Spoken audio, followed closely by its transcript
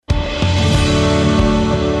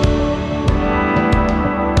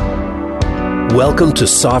Welcome to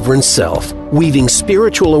Sovereign Self, weaving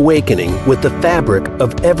spiritual awakening with the fabric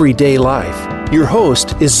of everyday life. Your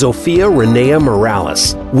host is Zofia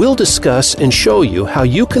Morales. We'll discuss and show you how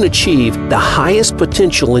you can achieve the highest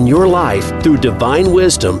potential in your life through divine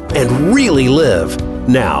wisdom and really live.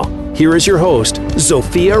 Now, here is your host,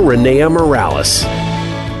 Zofia Morales.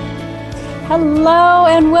 Hello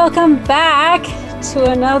and welcome back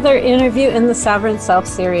to another interview in the Sovereign Self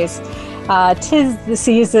series. 'Tis the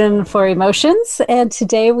season for emotions, and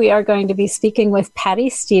today we are going to be speaking with Patti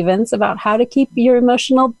Stevens about how to keep your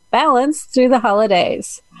emotional balance through the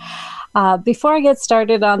holidays. Before I get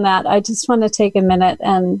started on that, I just want to take a minute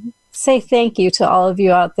and say thank you to all of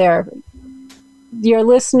you out there. Your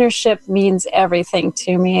listenership means everything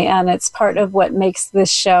to me, and it's part of what makes this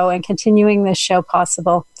show and continuing this show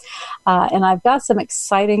possible. And I've got some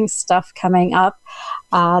exciting stuff coming up.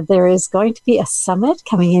 There is going to be a summit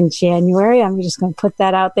coming in January. I'm just going to put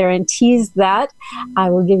that out there and tease that. I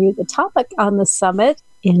will give you the topic on the summit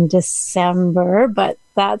in December, but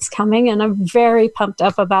that's coming, and I'm very pumped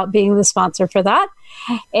up about being the sponsor for that.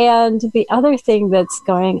 And the other thing that's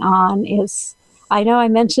going on is, I know I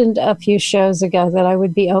mentioned a few shows ago that I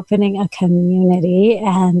would be opening a community,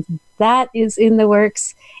 and that is in the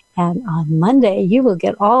works. And on Monday, you will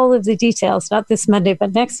get all of the details, not this Monday,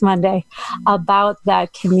 but next Monday, about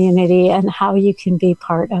that community and how you can be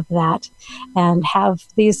part of that and have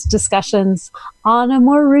these discussions on a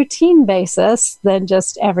more routine basis than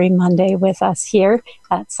just every Monday with us here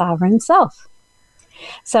at Sovereign Self.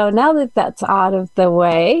 So now that that's out of the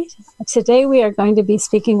way, today we are going to be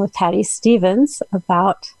speaking with Patti Stevens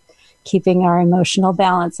about keeping our emotional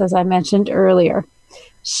balance, as I mentioned earlier.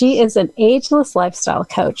 She is an ageless lifestyle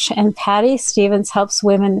coach, and Patti Stevens helps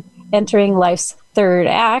women entering life's third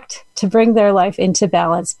act to bring their life into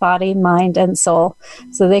balance, body, mind, and soul,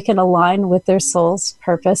 so they can align with their soul's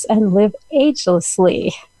purpose and live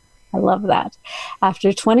agelessly. I love that.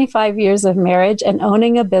 After 25 years of marriage and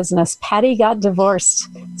owning a business, Patti got divorced,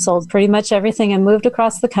 sold pretty much everything, and moved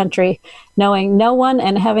across the country, knowing no one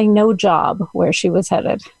and having no job where she was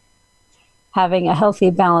headed. Having a healthy,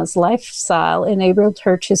 balanced lifestyle enabled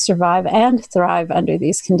her to survive and thrive under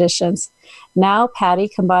these conditions. Now, Patti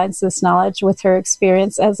combines this knowledge with her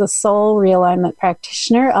experience as a soul realignment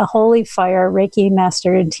practitioner, a holy fire Reiki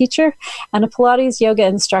master and teacher, and a Pilates yoga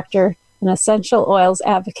instructor, an essential oils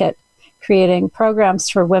advocate, creating programs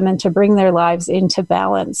for women to bring their lives into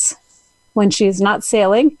balance. When she's not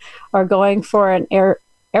sailing or going for an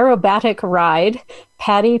aerobatic ride,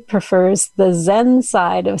 Patti prefers the Zen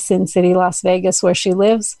side of Sin City, Las Vegas, where she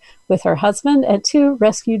lives with her husband and two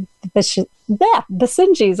rescued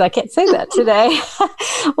Basenjis. I can't say that today.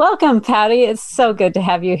 Welcome, Patti. It's so good to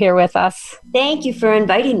have you here with us. Thank you for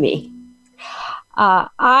inviting me.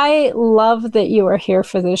 I love that you are here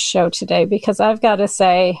for this show today, because I've got to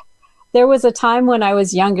say, there was a time when I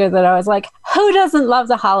was younger that I was like, who doesn't love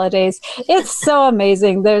the holidays? It's so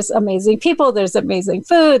amazing. There's amazing people. There's amazing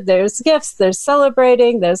food. There's gifts. There's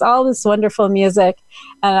celebrating. There's all this wonderful music.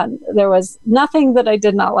 And there was nothing that I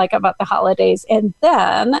did not like about the holidays. And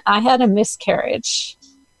then I had a miscarriage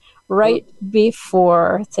right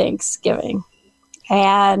before Thanksgiving.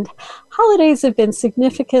 And holidays have been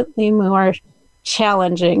significantly more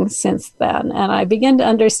challenging since then, and I begin to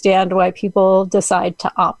understand why people decide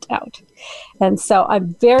to opt out. And so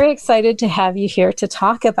I'm very excited to have you here to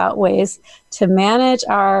talk about ways to manage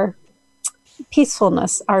our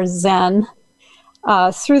peacefulness, our Zen,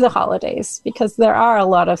 through the holidays, because there are a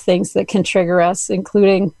lot of things that can trigger us,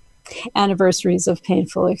 including anniversaries of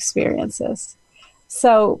painful experiences.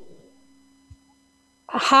 So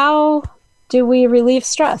how do we relieve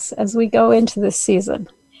stress as we go into this season?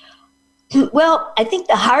 Well, I think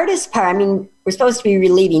the hardest part, we're supposed to be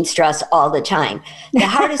relieving stress all the time. The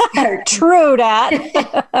hardest part... True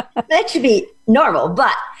that. That should be normal,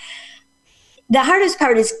 but the hardest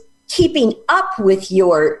part is keeping up with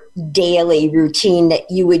your daily routine that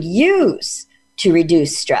you would use to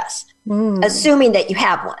reduce stress, assuming that you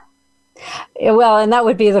have one. Well, and that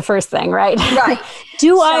would be the first thing, right? Right.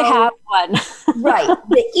 I have one? Right.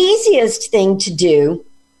 The easiest thing to do,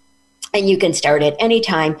 and you can start at any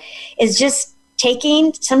time, is just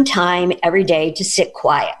taking some time every day to sit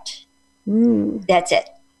quiet. That's it.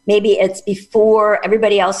 Maybe it's before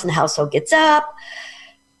everybody else in the household gets up.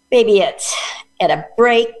 Maybe it's at a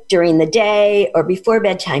break during the day or before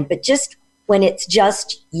bedtime, but just when it's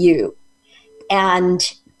just you.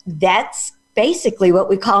 And that's basically what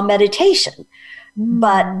we call meditation.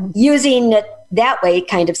 But using it that way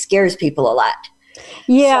kind of scares people a lot.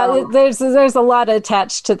 Yeah, So, there's a lot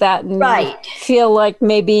attached to that, and right. you feel like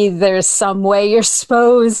maybe there's some way you're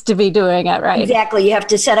supposed to be doing it, right? Exactly. You have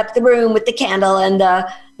to set up the room with the candle and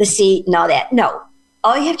the seat and all that. No,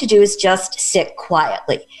 all you have to do is just sit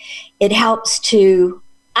quietly. It helps to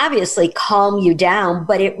obviously calm you down,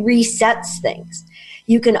 but it resets things.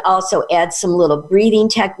 You can also add some little breathing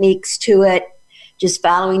techniques to it, just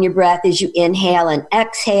following your breath as you inhale and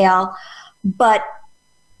exhale. But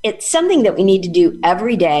it's something that we need to do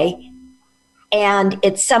every day. And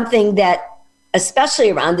it's something that, especially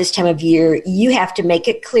around this time of year, you have to make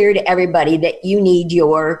it clear to everybody that you need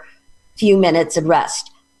your few minutes of rest.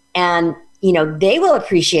 And, they will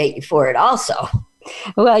appreciate you for it also.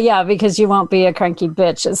 Well, yeah, because you won't be a cranky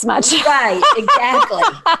bitch as much. Right, exactly.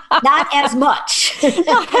 Not as much.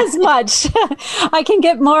 Not as much. I can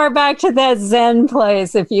get more back to that Zen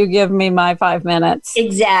place if you give me my 5 minutes.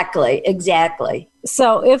 Exactly.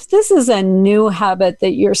 So if this is a new habit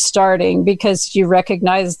that you're starting because you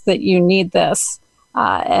recognize that you need this,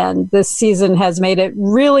 and this season has made it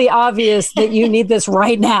really obvious that you need this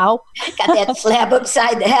right now. Got that slap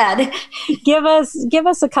upside the head. Give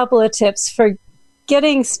us a couple of tips for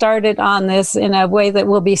getting started on this in a way that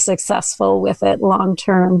will be successful with it long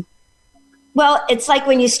term. Well, it's like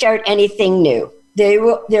when you start anything new. There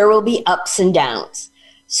will be ups and downs.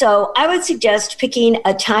 So I would suggest picking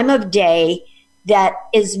a time of day that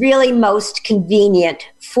is really most convenient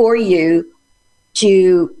for you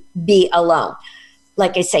to be alone.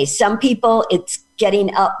 Like I say, some people, it's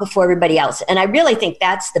getting up before everybody else. And I really think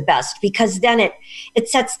that's the best, because then it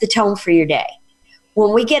sets the tone for your day.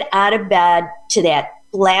 When we get out of bed to that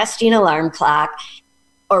blasting alarm clock,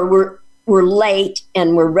 or we're late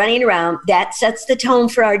and we're running around, that sets the tone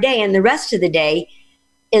for our day. And the rest of the day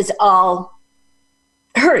is all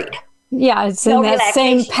hurried. Yeah, it's in that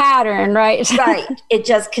same pattern, right? Right. It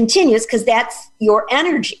just continues because that's your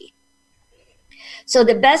energy. So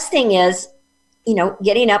the best thing is,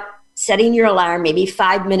 getting up, setting your alarm maybe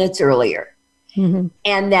 5 minutes earlier, and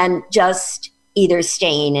then just either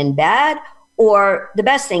staying in bed, or the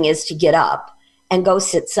best thing is to get up and go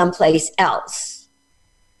sit someplace else,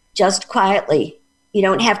 just quietly. You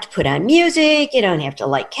don't have to put on music. You don't have to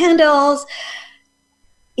light candles.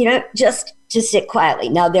 Just to sit quietly.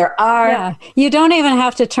 Now there are... Yeah, you don't even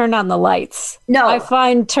have to turn on the lights. No. I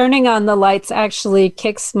find turning on the lights actually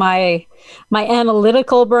kicks my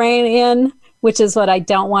analytical brain in, which is what I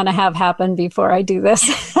don't want to have happen before I do this.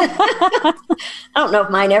 I don't know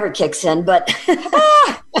if mine ever kicks in, but...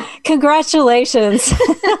 Congratulations.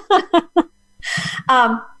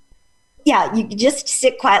 Yeah, you just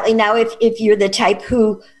sit quietly. Now, if you're the type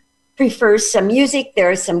who prefers some music, there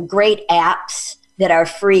are some great apps that are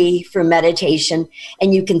free for meditation,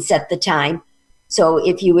 and you can set the time. So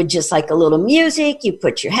if you would just like a little music, you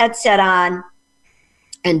put your headset on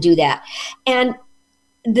and do that. And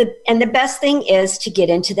the best thing is to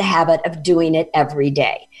get into the habit of doing it every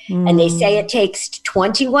day. And they say it takes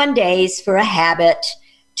 21 days for a habit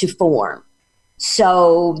to form.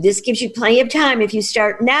 So this gives you plenty of time. If you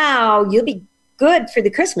start now, you'll be good for the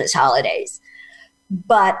Christmas holidays.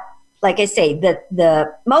 But like I say,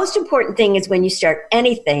 the most important thing is when you start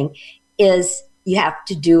anything is you have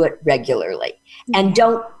to do it regularly. And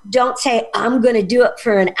don't say, I'm going to do it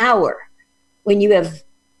for an hour when you have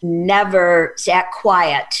never sat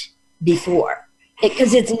quiet before.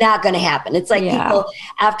 Because it's not going to happen. It's like people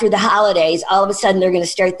after the holidays, all of a sudden they're going to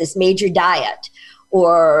start this major diet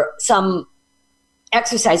or some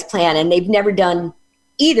exercise plan, and they've never done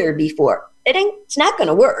either before. It's not going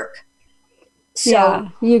to work. So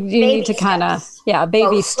you need to kind of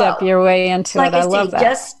baby step your way into it. I love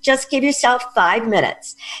that. Just give yourself 5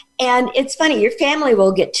 minutes. And it's funny, your family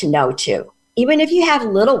will get to know too. Even if you have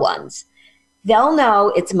little ones, they'll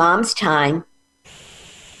know it's mom's time.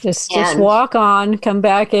 Just walk on, come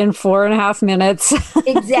back in 4.5 minutes.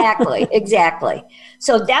 Exactly.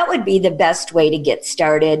 So that would be the best way to get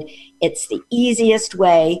started. It's the easiest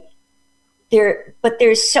way. But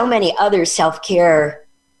there's so many other self-care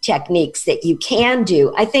techniques that you can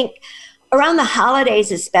do. I think around the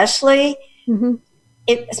holidays especially,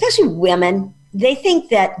 especially women, they think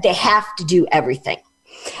that they have to do everything.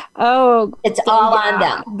 Oh, it's all on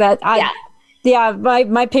them.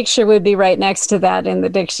 My picture would be right next to that in the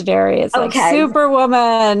dictionary. It's like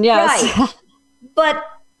Superwoman. Yes. Right. But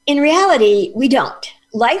in reality, we don't.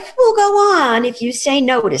 Life will go on if you say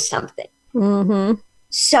no to something.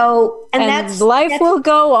 So, and life will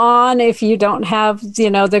go on if you don't have,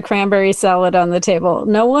 the cranberry salad on the table.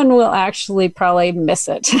 No one will actually probably miss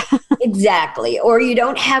it. Exactly. Or you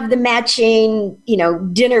don't have the matching,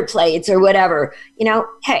 dinner plates or whatever.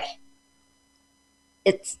 Hey,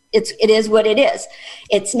 it is what it is.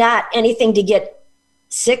 It's not anything to get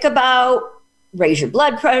sick about, raise your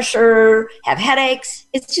blood pressure, have headaches.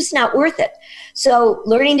 It's just not worth it. So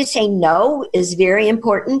learning to say no is very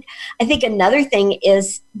important. I think another thing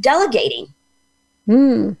is delegating.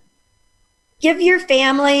 Give your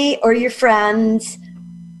family or your friends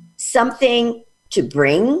something to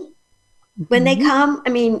bring when they come. I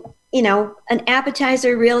mean, an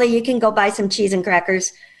appetizer, really, you can go buy some cheese and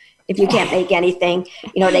crackers if you can't make anything.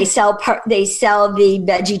 They sell the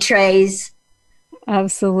veggie trays.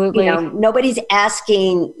 Absolutely. Nobody's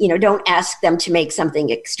asking, don't ask them to make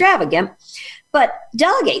something extravagant, but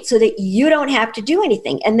delegate so that you don't have to do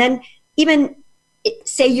anything. And then even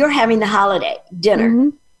say you're having the holiday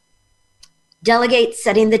dinner, delegate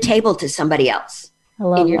setting the table to somebody else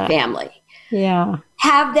in your family. Yeah.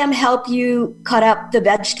 Have them help you cut up the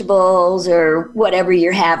vegetables or whatever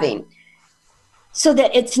you're having so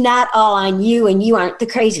that it's not all on you and you aren't the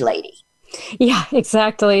crazy lady. Yeah,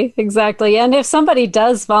 exactly. And if somebody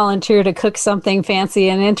does volunteer to cook something fancy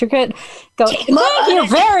and intricate, go, thank you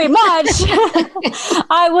very much.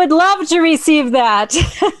 I would love to receive that.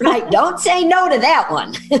 Right. Don't say no to that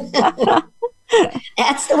one.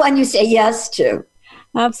 That's the one you say yes to.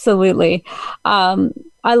 Absolutely.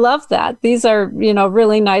 I love that. These are,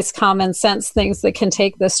 really nice common sense things that can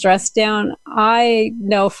take the stress down. I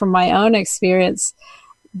know from my own experience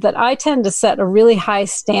that I tend to set a really high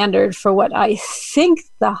standard for what I think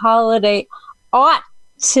the holiday ought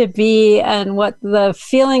to be and what the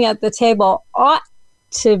feeling at the table ought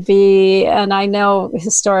to be. And I know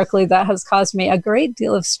historically that has caused me a great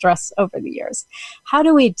deal of stress over the years. How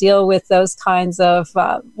do we deal with those kinds of,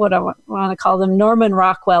 what I want to call them, Norman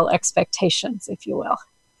Rockwell expectations, if you will?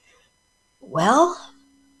 Well,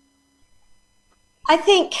 I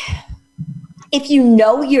think if you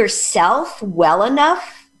know yourself well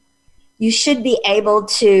enough, you should be able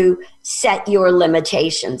to set your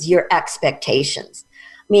limitations, your expectations.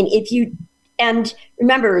 I mean, and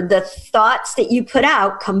remember, the thoughts that you put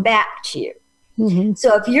out come back to you. Mm-hmm.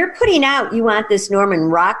 So if you're putting out, you want this Norman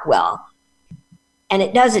Rockwell, and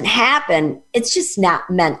it doesn't happen, it's just not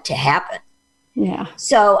meant to happen. Yeah.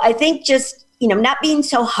 So I think just, not being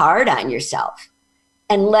so hard on yourself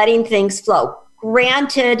and letting things flow.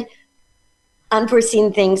 Granted,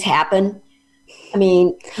 unforeseen things happen. I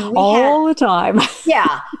mean, all the time.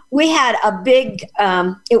 Yeah. We had a big,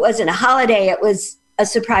 it wasn't a holiday. It was a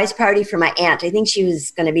surprise party for my aunt. I think she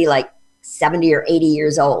was going to be like 70 or 80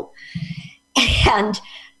 years old. And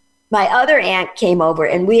my other aunt came over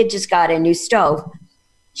and we had just got a new stove.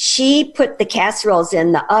 She put the casseroles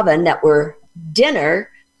in the oven that were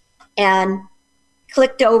dinner and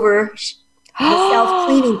clicked over the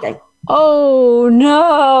self-cleaning thing. Oh,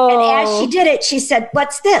 no. And as she did it, she said,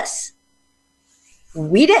 "What's this?"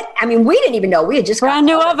 We didn't even know. We had just brand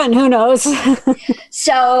new oven. Who knows?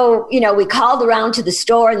 So, we called around to the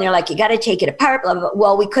store and they're like, "You got to take it apart." Blah, blah, blah.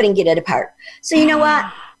 Well, we couldn't get it apart. So you know what?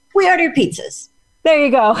 We ordered pizzas. There you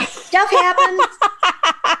go. Stuff happens.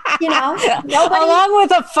 Nobody. Along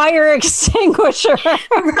with a fire extinguisher.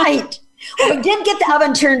 Right. Well, we did get the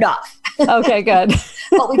oven turned off. Okay, good.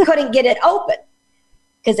 But we couldn't get it open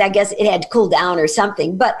because I guess it had to cool down or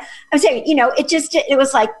something. But I'm saying, it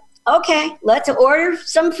was like, okay, let's order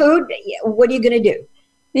some food. What are you going to do?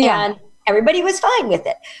 Yeah. And everybody was fine with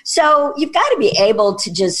it. So you've got to be able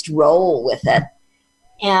to just roll with it.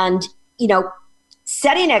 And,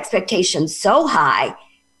 setting expectations so high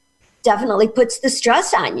definitely puts the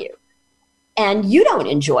stress on you and you don't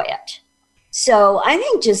enjoy it. So I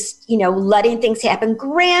think just, letting things happen.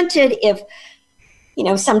 Granted, if,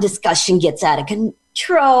 some discussion gets out of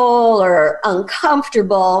control or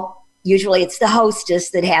uncomfortable, usually it's the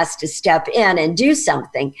hostess that has to step in and do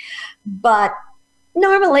something. But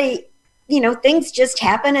normally, things just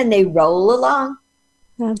happen and they roll along.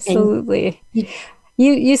 Absolutely.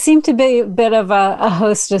 You seem to be a bit of a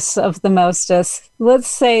hostess of the mostest. Let's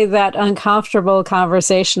say that uncomfortable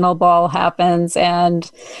conversational ball happens and,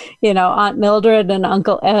 Aunt Mildred and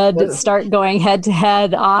Uncle Ed start going head to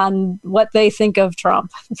head on what they think of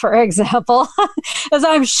Trump, for example. As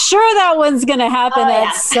I'm sure that one's going to happen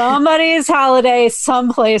at somebody's holiday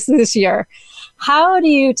someplace this year. How do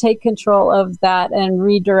you take control of that and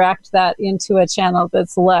redirect that into a channel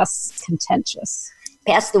that's less contentious?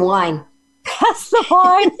 Pass the wine. Pass the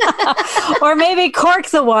wine. Or maybe cork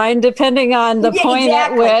the wine, depending on the point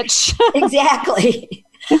at which. Exactly.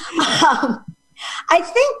 I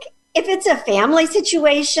think if it's a family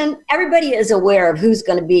situation, everybody is aware of who's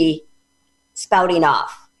going to be spouting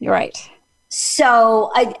off. Right.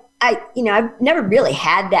 So I've never really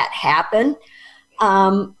had that happen.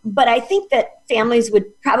 But I think that families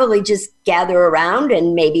would probably just gather around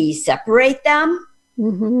and maybe separate them,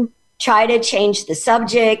 try to change the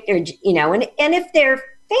subject, or, and if they're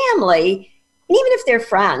family, and even if they're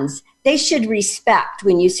friends, they should respect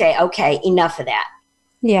when you say, okay, enough of that.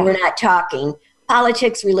 Yeah. We're not talking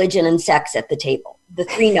politics, religion, and sex at the table. The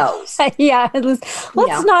 3 no's.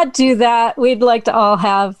 Let's not do that. We'd like to all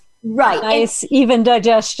have nice, even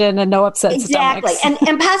digestion and no upset stomachs. Exactly.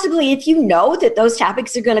 And possibly if you know that those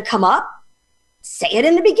topics are going to come up, say it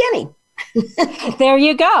in the beginning. There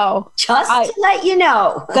you go. Just to let you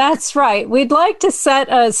know. That's right. We'd like to set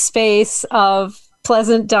a space of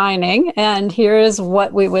pleasant dining, and here's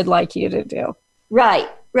what we would like you to do. Right.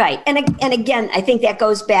 And again, I think that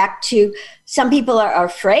goes back to some people are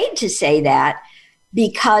afraid to say that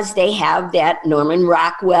because they have that Norman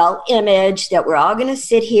Rockwell image that we're all going to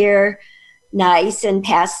sit here nice and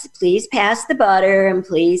please pass the butter and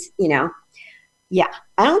please, Yeah,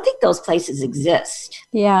 I don't think those places exist.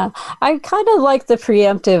 Yeah, I kind of like the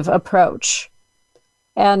preemptive approach.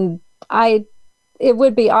 And it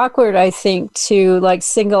would be awkward, I think, to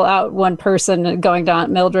single out one person and going down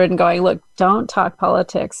at Mildred and going, look, don't talk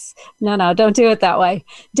politics. No, don't do it that way.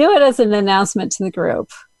 Do it as an announcement to the group.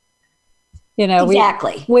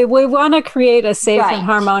 Exactly. We want to create a safe and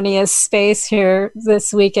harmonious space here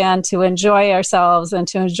this weekend to enjoy ourselves and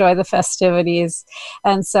to enjoy the festivities.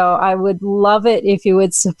 And so I would love it if you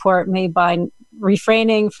would support me by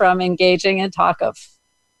refraining from engaging in talk of,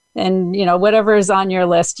 and whatever is on your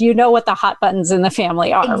list. What the hot buttons in the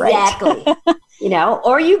family are, exactly. Right?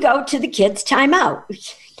 Or you go to the kids' timeout.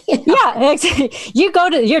 Yeah,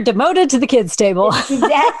 you're demoted to the kids' table.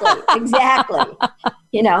 Exactly.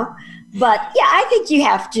 But yeah, I think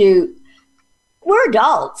we're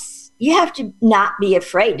adults. You have to not be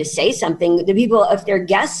afraid to say something. The people, if they're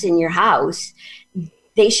guests in your house,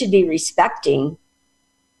 they should be respecting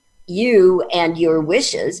you and your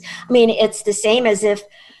wishes. I mean, it's the same as if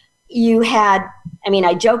you had,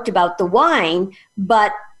 I joked about the wine,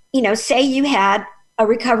 but, say you had a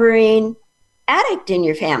recovering addict in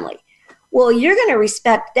your family. Well, you're going to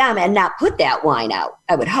respect them and not put that wine out,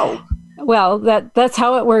 I would hope. Well, that's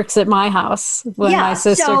how it works at my house when my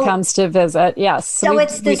sister comes to visit. Yes. So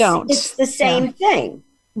it's the same thing.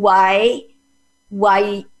 Why,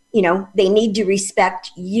 they need to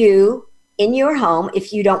respect you in your home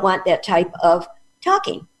if you don't want that type of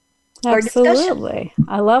talking. Absolutely.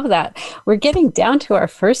 I love that. We're getting down to our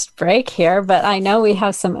first break here, but I know we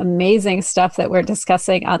have some amazing stuff that we're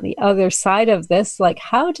discussing on the other side of this, like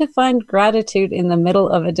how to find gratitude in the middle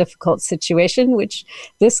of a difficult situation, which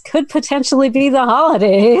this could potentially be the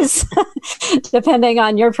holidays, depending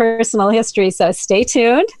on your personal history. So stay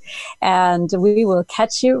tuned, and we will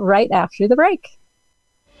catch you right after the break.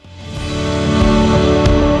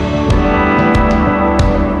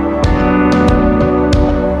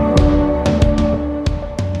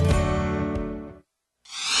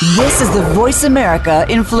 This is the Voice America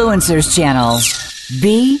Influencers Channel.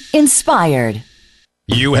 Be inspired.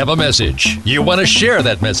 You have a message. You want to share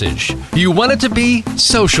that message. You want it to be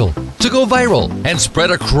social, to go viral, and spread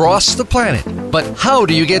across the planet. But how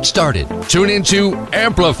do you get started? Tune into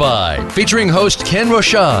Amplify, featuring host Ken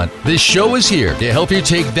Rochon. This show is here to help you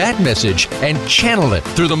take that message and channel it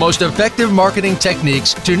through the most effective marketing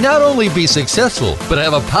techniques to not only be successful, but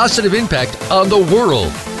have a positive impact on the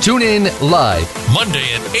world. Tune in live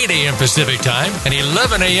Monday at 8 a.m. Pacific Time and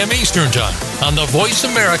 11 a.m. Eastern Time on the Voice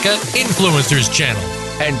America Influencers Channel.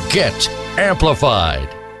 And get amplified.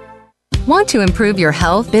 Want to improve your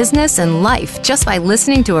health, business, and life just by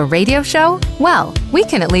listening to a radio show? Well, we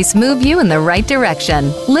can at least move you in the right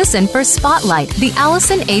direction. Listen for Spotlight, the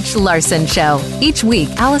Allison H. Larson Show. Each week,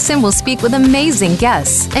 Allison will speak with amazing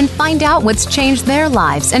guests and find out what's changed their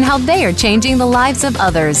lives and how they are changing the lives of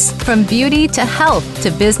others. From beauty to health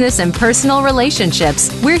to business and personal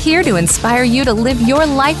relationships, we're here to inspire you to live your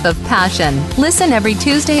life of passion. Listen every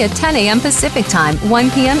Tuesday at 10 a.m. Pacific Time,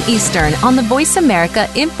 1 p.m. Eastern on the Voice America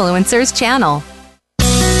Influencers Channel.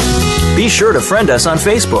 Be sure to friend us on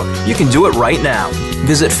Facebook. You can do it right now.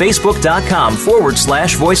 Visit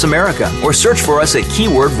facebook.com/Voice America or search for us at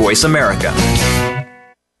keyword Voice America.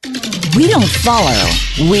 We don't follow,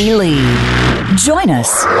 we lead. Join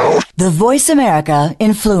us, the Voice America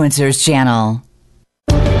Influencers Channel.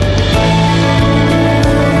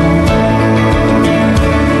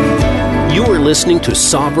 You are listening to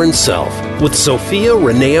Sovereign Self with Zofia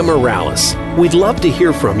Renea Morales. We'd love to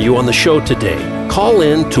hear from you on the show today. Call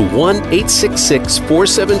in to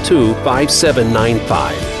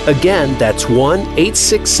 1-866-472-5795. Again, that's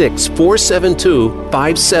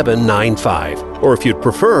 1-866-472-5795. Or if you'd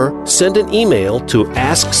prefer, send an email to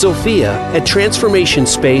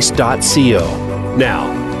askzofia@transformationspace.co.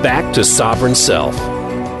 Now, back to Sovereign Self.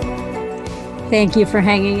 Thank you for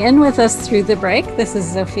hanging in with us through the break. This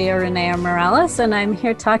is Zofia Renea Morales, and I'm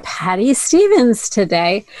here to talk to Patti Stevens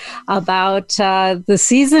today about the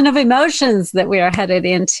season of emotions that we are headed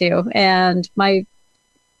into. And my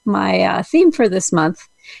theme for this month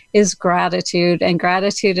is gratitude and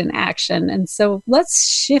gratitude in action. And so let's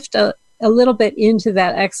shift a little bit into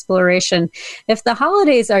that exploration. If the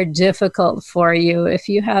holidays are difficult for you, if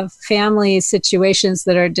you have family situations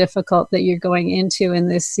that are difficult that you're going into in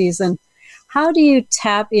this season, how do you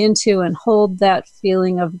tap into and hold that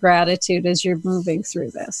feeling of gratitude as you're moving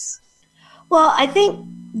through this? Well, I think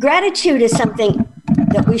gratitude is something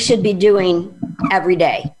that we should be doing every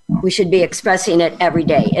day. We should be expressing it every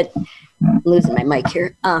day. I'm losing my mic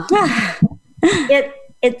here.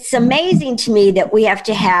 It's amazing to me that we have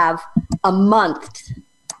to have a month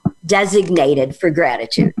designated for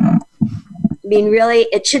gratitude. I mean, really,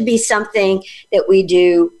 it should be something that we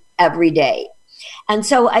do every day. And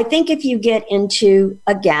so I think if you get into,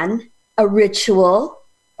 again, a ritual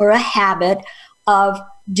or a habit of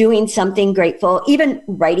doing something grateful, even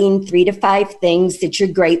writing 3 to 5 things that you're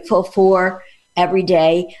grateful for every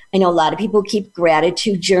day. I know a lot of people keep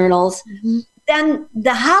gratitude journals. Mm-hmm. Then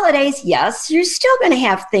the holidays, yes, you're still going to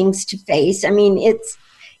have things to face. I mean, it's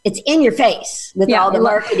in your face with all the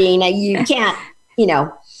marketing. You can't,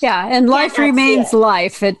 Yeah, and life remains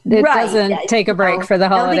life. It doesn't take a break for the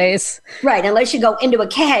holidays. Right, unless you go into a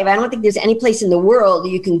cave. I don't think there's any place in the world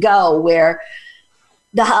you can go where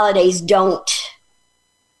the holidays don't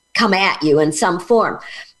come at you in some form.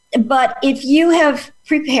 But if you have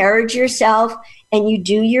prepared yourself and you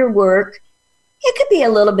do your work, it could be a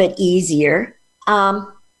little bit easier.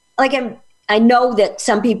 I know that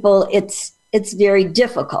some people, it's very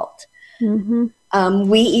difficult. Mm-hmm.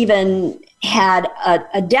 We even had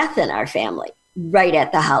a death in our family right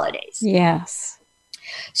at the holidays. Yes.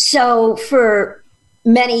 So for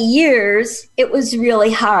many years, it was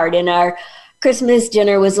really hard, and our Christmas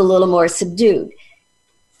dinner was a little more subdued.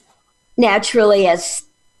 Naturally, as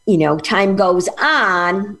time goes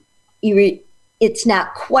on, it's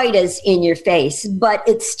not quite as in your face, but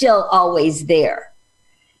it's still always there.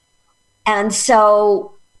 And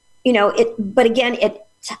so, but again, it's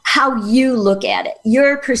how you look at it,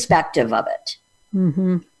 your perspective of it.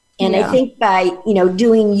 Mm-hmm. And I think by,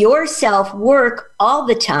 doing your self-work all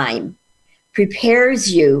the time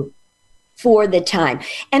prepares you for the time.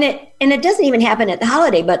 And it doesn't even happen at the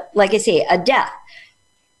holiday, but like I say, a death.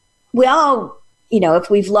 We all, if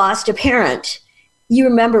we've lost a parent, you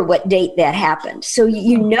remember what date that happened. So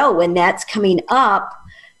when that's coming up,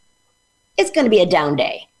 it's going to be a down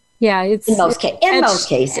day. Yeah, it's in most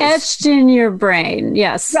cases. Etched in your brain,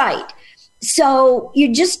 yes. Right. So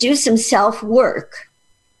you just do some self-work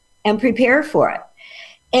and prepare for it.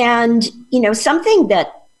 And, something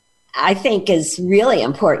that I think is really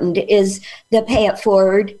important is the pay it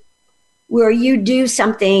forward, where you do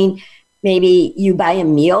something, maybe you buy a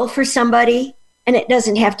meal for somebody, and it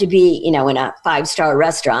doesn't have to be, in a 5-star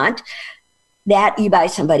restaurant, that you buy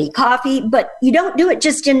somebody coffee, but you don't do it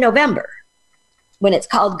just in November when it's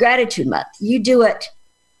called Gratitude Month. You do it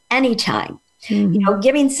anytime. Mm-hmm.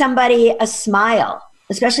 Giving somebody a smile,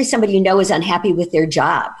 especially somebody is unhappy with their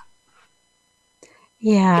job.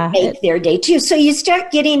 Yeah. Make their day too. So you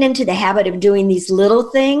start getting into the habit of doing these little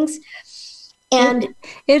things. And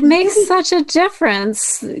it makes such a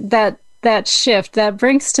difference, that shift. That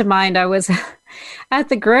brings to mind, I was at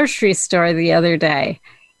the grocery store the other day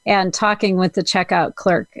and talking with the checkout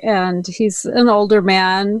clerk, and he's an older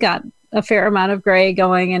man, got a fair amount of gray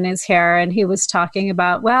going in his hair. And he was talking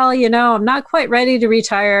about, I'm not quite ready to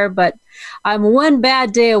retire, but I'm one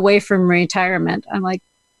bad day away from retirement. I'm like,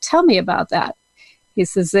 tell me about that. He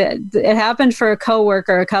says it happened for a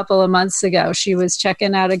coworker a couple of months ago. She was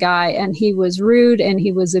checking out a guy, and he was rude and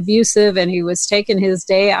he was abusive and he was taking his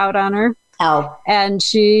day out on her. Oh. And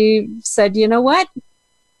she said, you know what?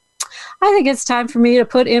 I think it's time for me to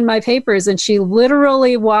put in my papers. And she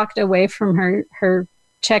literally walked away from her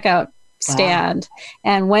checkout stand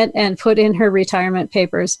and went and put in her retirement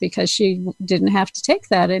papers because she didn't have to take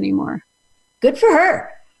that anymore. Good for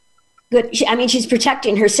her. Good. She's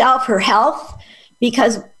protecting herself, her health,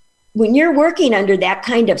 because when you're working under that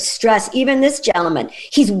kind of stress, even this gentleman,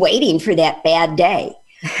 he's waiting for that bad day.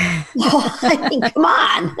 Come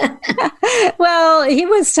on. Well, he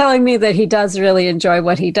was telling me that he does really enjoy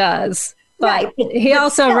what he does, but he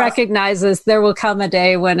also recognizes there will come a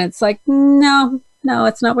day when it's like, no,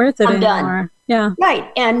 it's not worth it anymore. Done. Yeah.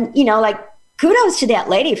 Right. And, kudos to that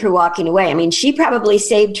lady for walking away. She probably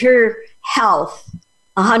saved her health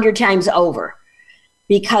 100 times over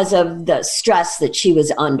because of the stress that she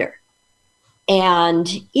was under. And,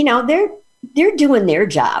 they're doing their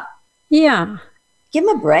job. Yeah. Give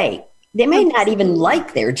them a break. They may not even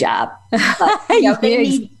like their job, but they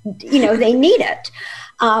need it.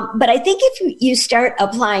 But I think if you start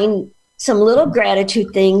applying some little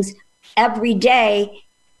gratitude things every day,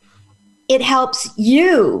 it helps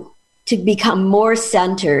you to become more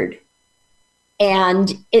centered.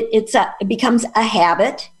 And it becomes a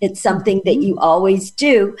habit. It's something that you always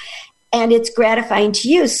do. And it's gratifying to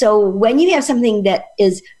you. So when you have something that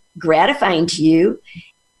is gratifying to you,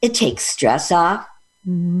 it takes stress off.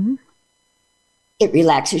 Mm-hmm. It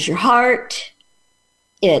relaxes your heart.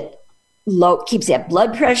 It keeps that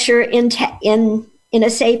blood pressure in a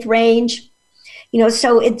safe range.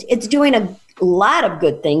 So it's doing a lot of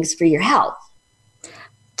good things for your health.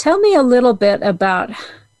 Tell me a little bit about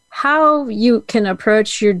how you can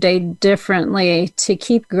approach your day differently to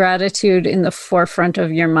keep gratitude in the forefront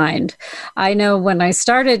of your mind. I know when I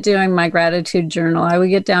started doing my gratitude journal, I would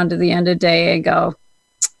get down to the end of the day and go,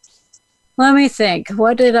 let me think,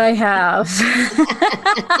 what did I have?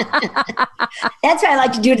 That's why I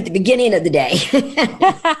like to do it at the beginning of the day.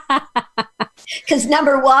 Because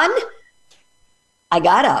number one, I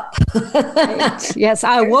got up. Right. Yes,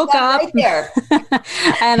 I woke up right there.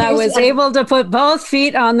 And I was able to put both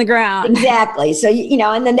feet on the ground. Exactly. So,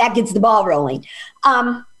 and then that gets the ball rolling.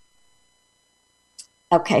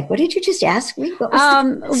 Okay. What did you just ask me?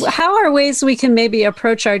 How are ways we can maybe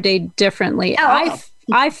approach our day differently? Oh, okay.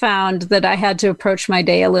 I found that I had to approach my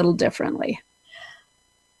day a little differently.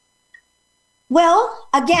 Well,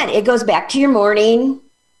 again, it goes back to your morning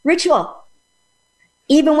ritual.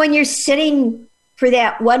 Even when you're sitting for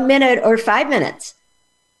that 1 minute or 5 minutes,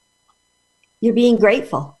 you're being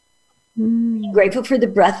grateful. Mm. Grateful for the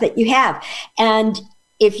breath that you have. And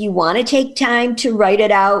if you want to take time to write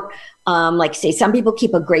it out, like say some people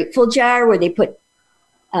keep a grateful jar where they put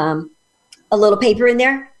a little paper in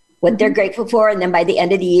there, what they're grateful for. And then by the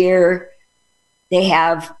end of the year, they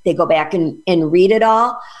go back and read it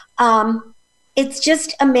all. It's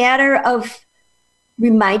just a matter of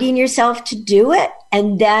reminding yourself to do it.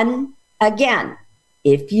 And then again,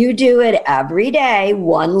 if you do it every day,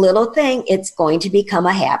 one little thing, it's going to become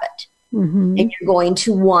a habit. Mm-hmm. And you're going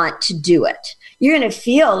to want to do it. You're going to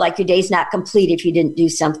feel like your day's not complete if you didn't do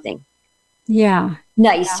something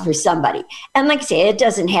nice for somebody. And like I say, it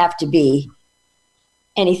doesn't have to be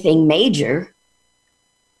anything major,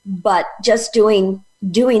 but just doing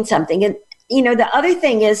something. And, the other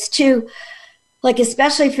thing is too, like,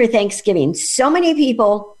 especially for Thanksgiving, so many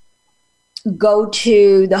people go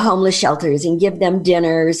to the homeless shelters and give them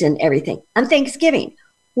dinners and everything on Thanksgiving.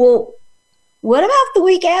 Well, what about the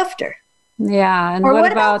week after? Yeah. And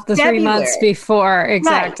what about the February? 3 months before?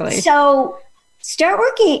 Exactly. Right. So start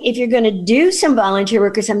working. If you're going to do some volunteer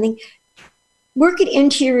work or something, work it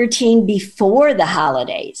into your routine before the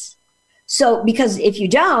holidays. So, because if you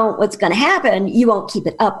don't, what's going to happen, you won't keep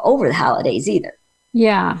it up over the holidays either.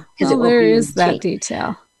 Yeah. Well, there is that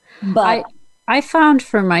detail. But I found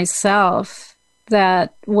for myself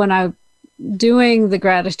that when I'm doing the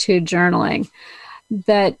gratitude journaling,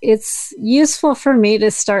 that it's useful for me to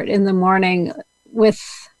start in the morning with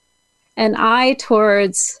an eye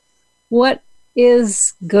towards what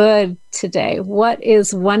is good today, what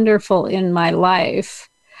is wonderful in my life,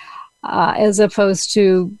 as opposed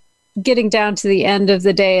to getting down to the end of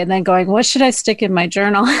the day and then going, what should I stick in my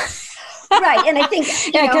journal? Right. And I think,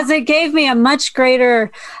 because it gave me a much greater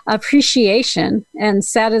appreciation and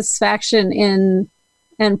satisfaction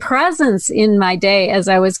and presence in my day as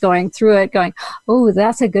I was going through it, going, oh,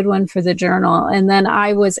 that's a good one for the journal. And then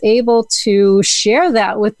I was able to share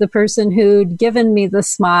that with the person who'd given me the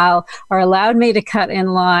smile or allowed me to cut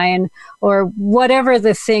in line or whatever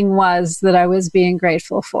the thing was that I was being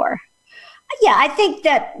grateful for. Yeah, I think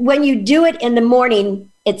that when you do it in the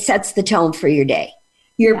morning, it sets the tone for your day.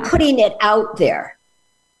 You're putting it out there.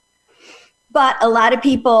 But a lot of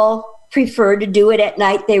people prefer to do it at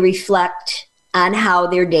night. They reflect on how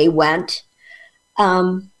their day went.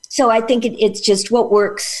 So I think it's just what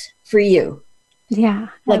works for you. Yeah.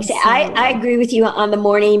 Like I agree with you on the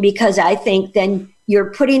morning, because I think then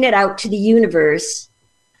you're putting it out to the universe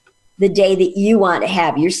the day that you want to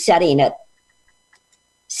have. You're setting it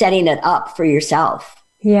up for yourself.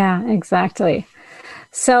 Yeah, exactly.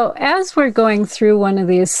 So as we're going through one of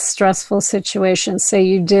these stressful situations, say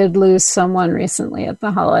you did lose someone recently at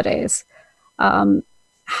the holidays,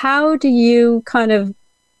 how do you kind of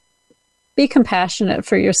be compassionate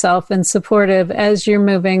for yourself and supportive as you're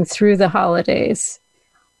moving through the holidays?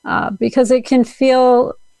 Because they can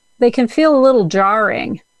feel a little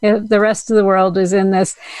jarring If the rest of the world is in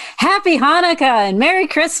this Happy Hanukkah and Merry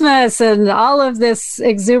Christmas and all of this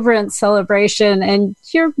exuberant celebration, and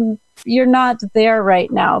you're not there right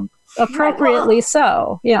now, appropriately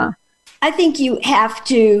so. Yeah. I think you have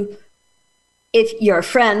to, if your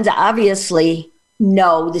friends obviously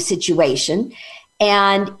know the situation,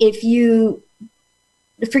 and if you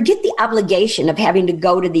forget the obligation of having to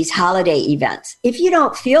go to these holiday events, if you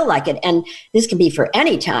don't feel like it, and this can be for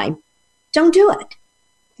any time, don't do it.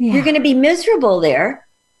 Yeah. You're going to be miserable there.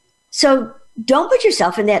 So don't put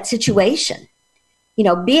yourself in that situation.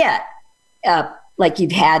 Be it like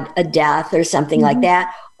you've had a death or something like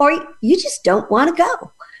that, or you just don't want to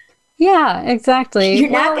go. Yeah, exactly. You're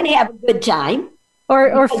not going to have a good time.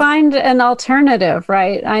 Or find an alternative,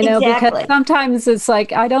 right? I know, because sometimes it's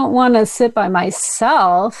like, I don't want to sit by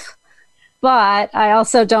myself, but I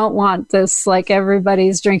also don't want this, like,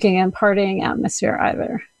 everybody's drinking and partying atmosphere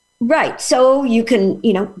either. Right. So you can,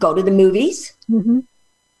 go to the movies. Mm-hmm.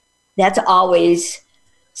 That's always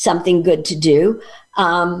something good to do.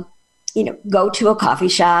 Go to a coffee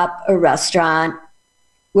shop, a restaurant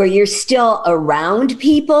where you're still around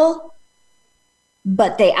people,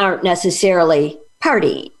 but they aren't necessarily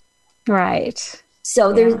partying. Right.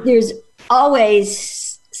 So there's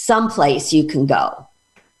always some place you can go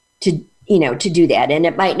to do that. And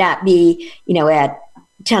it might not be, at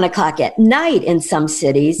 10 o'clock at night in some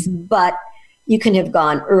cities, but you can have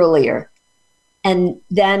gone earlier. And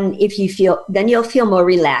then you'll feel more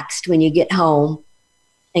relaxed when you get home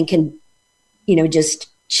and can, just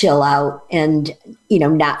chill out and,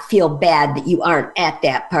 not feel bad that you aren't at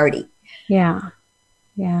that party. Yeah.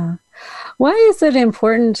 Yeah. Why is it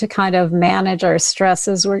important to kind of manage our stress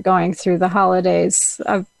as we're going through the holidays?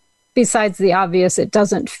 Besides the obvious, it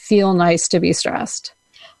doesn't feel nice to be stressed.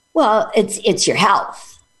 Well, it's your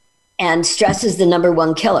health. And stress is the number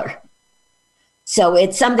one killer. So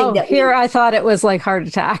it's something I thought it was like heart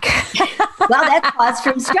attack. Well, that's caused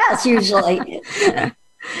from stress usually.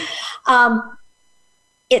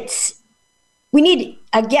 We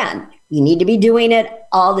need to be doing it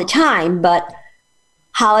all the time, but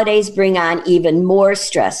holidays bring on even more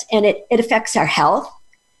stress, and it affects our health.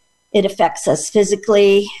 It affects us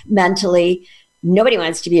physically, mentally. Nobody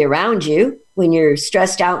wants to be around you when you're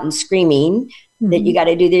stressed out and screaming that you got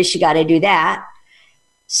to do this, you got to do that.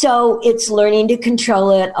 So it's learning to control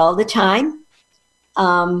it all the time.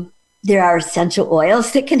 There are essential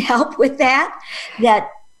oils that can help with that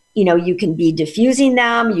you can be diffusing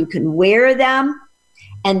them, you can wear them,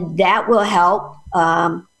 and that will help.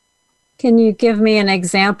 Can you give me an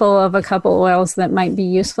example of a couple oils that might be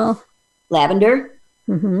useful? Lavender.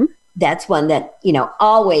 Mm-hmm. That's one that,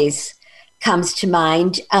 always comes to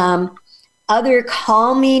mind. Other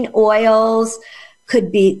calming oils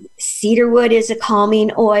could be cedarwood is a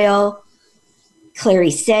calming oil,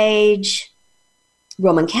 clary sage,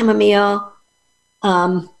 Roman chamomile.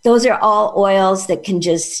 Those are all oils that can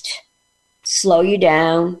just slow you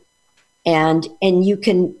down, and you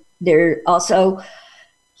can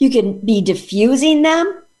be diffusing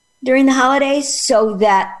them during the holidays so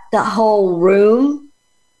that the whole room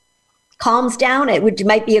calms down. It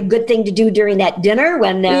might be a good thing to do during that dinner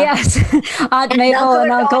when yes, Aunt Mabel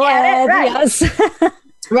and Uncle Ed. Right. Yes,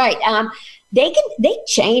 right. They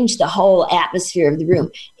change the whole atmosphere of the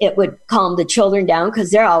room. It would calm the children down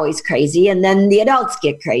because they're always crazy, and then the adults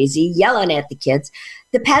get crazy, yelling at the kids.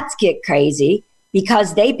 The pets get crazy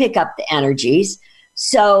because they pick up the energies.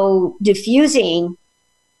 So diffusing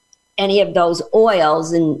any of those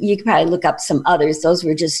oils, and you could probably look up some others, those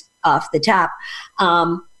were just off the top,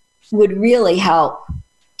 would really help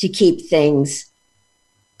to keep things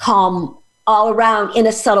calm all around in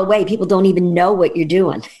a subtle way. People don't even know what you're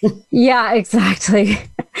doing. Yeah, exactly.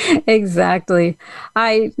 Exactly.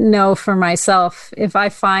 I know for myself, if I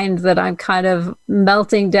find that I'm kind of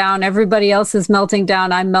melting down, everybody else is melting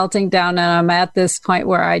down, I'm melting down, and I'm at this point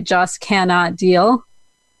where I just cannot deal,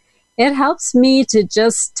 it helps me to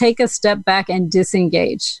just take a step back and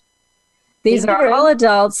disengage. These are all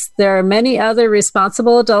adults. There are many other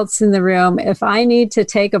responsible adults in the room. If I need to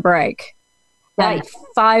take a break, right,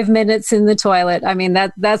 5 minutes in the toilet, I mean,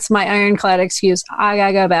 that's my ironclad excuse. I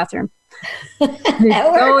gotta go to the bathroom.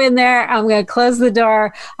 Go in there. I'm going to close the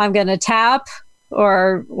door. I'm going to tap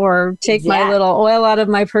or take my little oil out of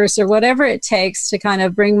my purse or whatever it takes to kind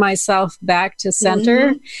of bring myself back to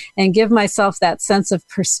center and give myself that sense of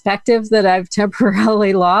perspective that I've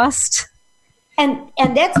temporarily lost. And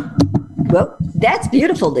that's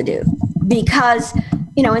beautiful to do because,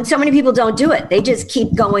 and so many people don't do it. They just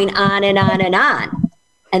keep going on and on and on,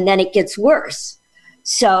 and then it gets worse.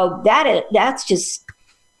 So that's just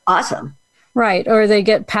awesome. Right. Or they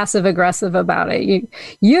get passive aggressive about it.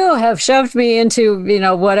 You have shoved me into,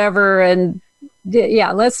 whatever. And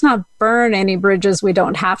yeah, let's not burn any bridges we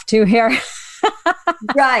don't have to here.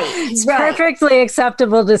 Right. It's perfectly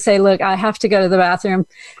acceptable to say, look, I have to go to the bathroom.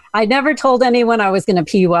 I never told anyone I was going to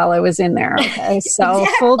pee while I was in there. Okay. So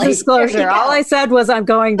Exactly. Full disclosure, all I said was I'm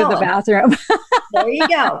going to the bathroom. There you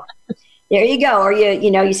go. There you go. Or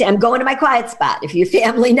you say, I'm going to my quiet spot. If your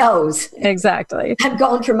family knows. Exactly. I'm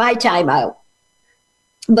going for my time out.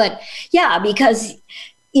 But yeah, because,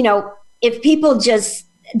 if people just,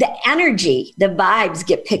 the energy, the vibes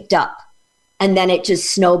get picked up and then it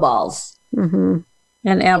just snowballs. Mm-hmm.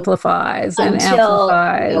 And amplifies until,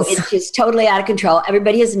 amplifies. It's just totally out of control.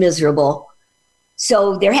 Everybody is miserable.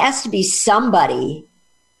 So there has to be somebody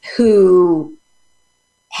who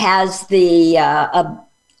has the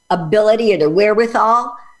ability or the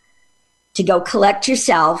wherewithal to go collect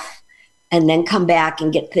yourself and then come back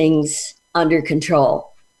and get things under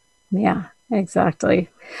control. Yeah, exactly.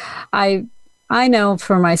 I know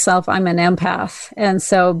for myself, I'm an empath. And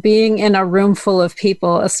so being in a room full of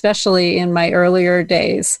people, especially in my earlier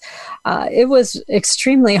days, it was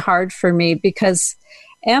extremely hard for me because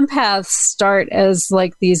empaths start as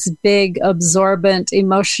like these big absorbent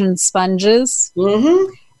emotion sponges.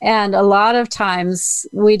 Mm-hmm. And a lot of times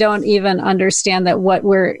we don't even understand that what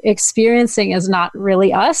we're experiencing is not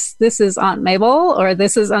really us. This is Aunt Mabel, or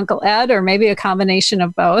this is Uncle Ed, or maybe a combination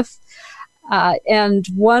of both. And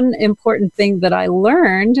one important thing that I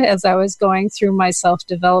learned as I was going through my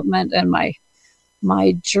self-development and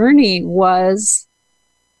my journey was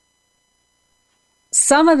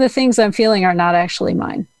some of the things I'm feeling are not actually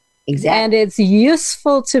mine. Exactly. And it's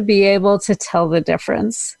useful to be able to tell the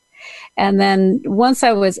difference. And then once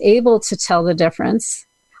I was able to tell the difference,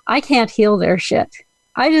 I can't heal their shit.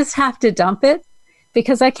 I just have to dump it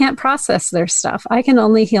because I can't process their stuff. I can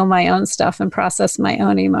only heal my own stuff and process my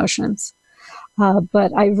own emotions.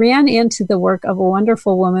 But I ran into the work of a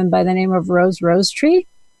wonderful woman by the name of Rose Rosetree.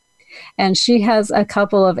 And she has a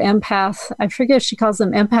couple of empath, I forget if she calls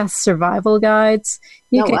them empath survival guides.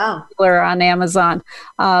 You can Google her on Amazon.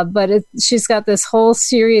 But she's got this whole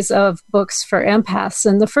series of books for empaths.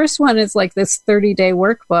 And the first one is like this 30-day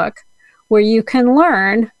workbook where you can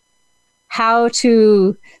learn how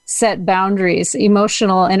to set boundaries,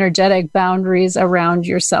 emotional, energetic boundaries around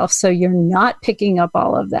yourself so you're not picking up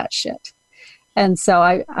all of that shit. And so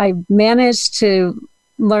I managed to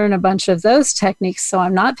learn a bunch of those techniques so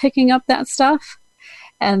I'm not picking up that stuff.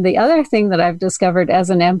 And the other thing that I've discovered as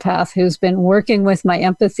an empath who's been working with my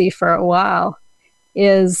empathy for a while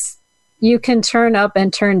is you can turn up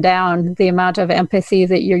and turn down the amount of empathy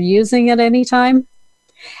that you're using at any time.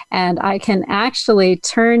 And I can actually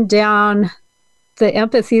turn down the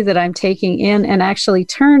empathy that I'm taking in and actually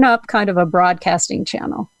turn up kind of a broadcasting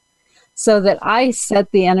channel so that I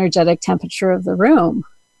set the energetic temperature of the room.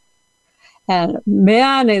 And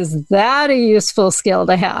man, is that a useful skill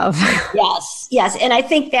to have. Yes. And I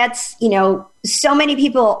think that's, so many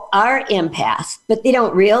people are empaths, but they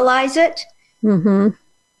don't realize it. Mm-hmm.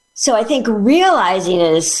 So I think realizing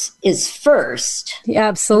it is first. Yeah,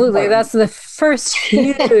 absolutely. That's the first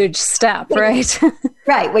huge step, right?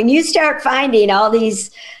 Right. When you start finding all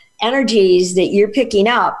these energies that you're picking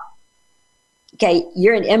up, okay,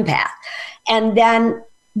 you're an empath. And then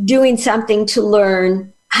doing something to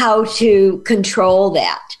learn how to control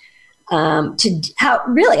that, how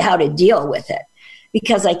to deal with it.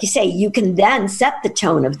 Because like you say, you can then set the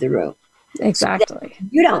tone of the room. Exactly. So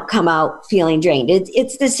you don't come out feeling drained.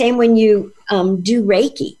 It's the same when you do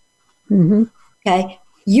Reiki. Mm-hmm. Okay.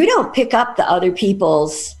 You don't pick up the other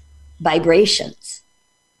people's vibrations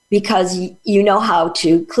because you know how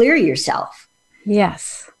to clear yourself.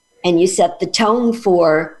 Yes. And you set the tone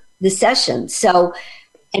for the session. So,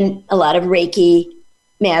 and a lot of Reiki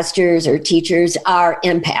masters or teachers are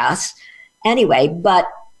empaths anyway, but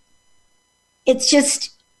it's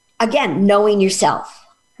just, again, knowing yourself.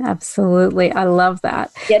 Absolutely. I love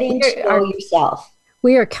that. Getting to know yourself.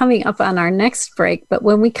 We are coming up on our next break, but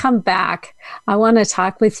when we come back, I want to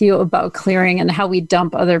talk with you about clearing and how we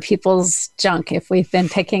dump other people's junk if we've been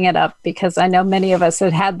picking it up, because I know many of us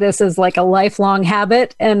have had this as like a lifelong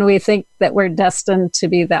habit, and we think that we're destined to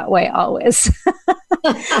be that way always.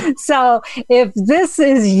 So if this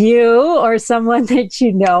is you or someone that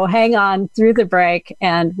you know, hang on through the break,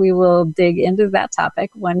 and we will dig into that topic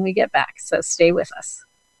when we get back. So stay with us.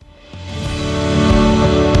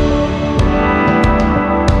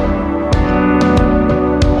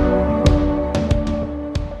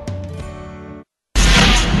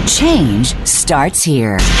 Change starts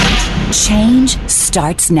here. Change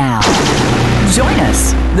starts now. Join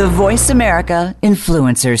us, the Voice America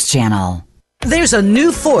Influencers Channel. There's a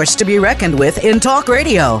new force to be reckoned with in talk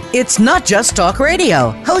radio. It's Not Just Talk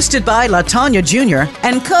Radio, hosted by LaTanya Jr.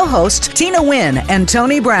 and co-hosts Tina Wynn and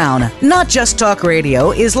Tony Brown. Not Just Talk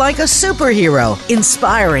Radio is like a superhero,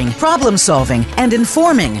 inspiring, problem-solving, and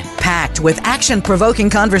informing, packed with action-provoking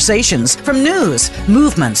conversations from news,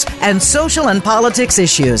 movements, and social and politics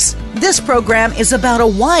issues. This program is about a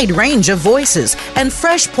wide range of voices and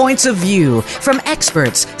fresh points of view from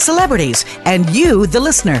experts, celebrities, and you, the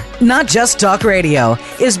listener. Not Just Talk Radio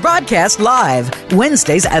is broadcast live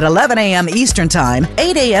Wednesdays at 11 a.m. Eastern Time,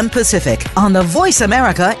 8 a.m. Pacific on the Voice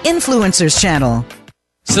America Influencers Channel.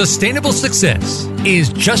 Sustainable success is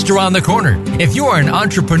just around the corner. If you are an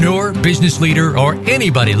entrepreneur, business leader, or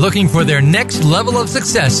anybody looking for their next level of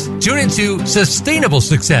success, tune into Sustainable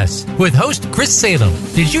Success with host Chris Salem.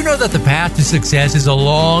 Did you know that the path to success is a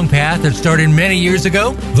long path that started many years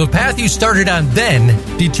ago? The path you started on then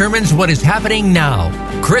determines what is happening now.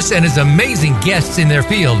 Chris and his amazing guests in their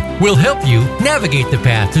field will help you navigate the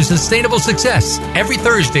path to sustainable success every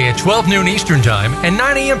Thursday at 12 noon Eastern Time and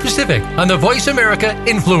 9 a.m. Pacific on the Voice America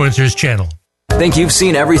Influencers Channel. Think you've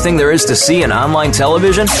seen everything there is to see in online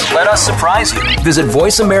television? Let us surprise you. Visit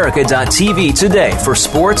voiceamerica.tv today for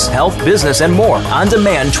sports, health, business, and more on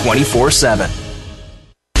demand 24/7.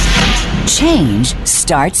 Change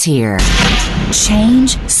starts here.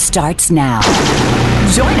 Change starts now.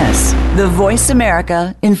 Join us, the Voice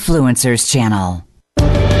America Influencers Channel.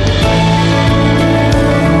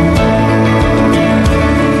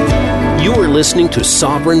 You are listening to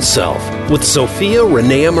Sovereign Self with Zofia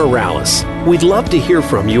Renea Morales. We'd love to hear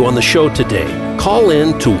from you on the show today. Call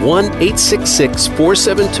in to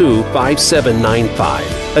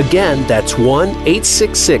 1-866-472-5795. Again, that's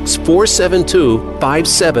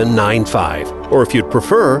 1-866-472-5795. Or if you'd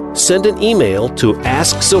prefer, send an email to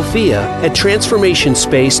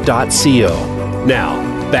asksophia@transformationspace.co.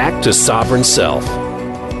 Now, back to Sovereign Self.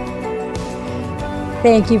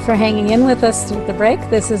 Thank you for hanging in with us through the break.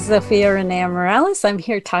 This is Zofia Renea Morales. I'm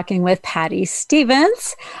here talking with Patti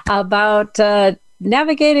Stevens about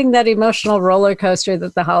navigating that emotional roller coaster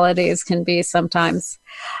that the holidays can be sometimes.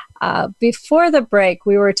 Before the break,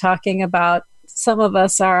 we were talking about some of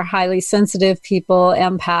us are highly sensitive people,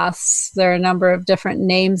 empaths. There are a number of different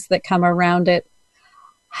names that come around it.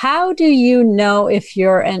 How do you know if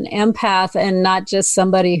you're an empath and not just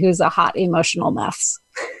somebody who's a hot emotional mess?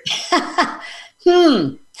 I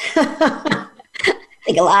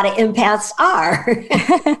think a lot of empaths are.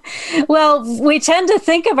 Well, we tend to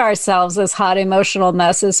think of ourselves as hot emotional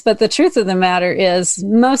messes, but the truth of the matter is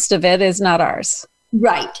most of it is not ours.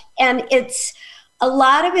 Right. And it's a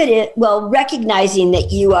lot of it, recognizing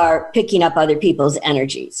that you are picking up other people's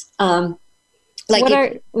energies.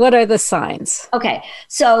 What are the signs? Okay.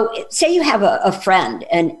 So say you have a friend,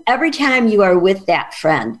 and every time you are with that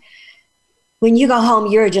friend, when you go home,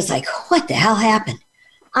 you're just like, what the hell happened?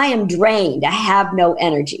 I am drained. I have no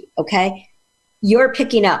energy. Okay. You're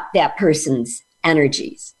picking up that person's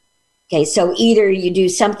energies. Okay. So either you do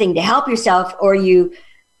something to help yourself or you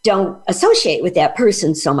don't associate with that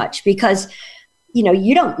person so much because,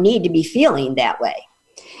 you don't need to be feeling that way.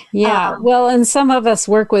 Yeah. And some of us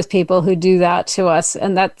work with people who do that to us,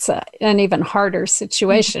 and that's an even harder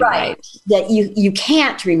situation, right? That you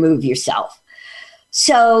can't remove yourself.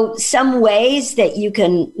 So some ways that you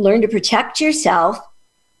can learn to protect yourself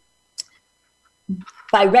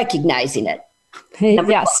by recognizing it.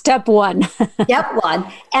 Yeah, step one. Step one.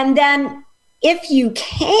 And then if you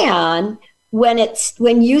can, when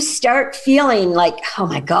you start feeling like, oh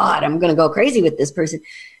my God, I'm going to go crazy with this person,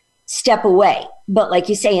 step away. But like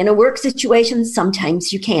you say, in a work situation,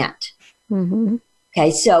 sometimes you can't. Mm-hmm.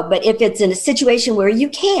 Okay, but if it's in a situation where you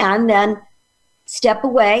can, then step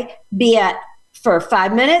away, be it for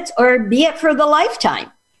 5 minutes or be it for the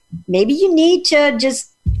lifetime. Maybe you need to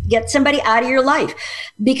just get somebody out of your life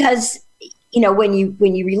because, when you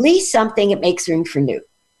release something, it makes room for new.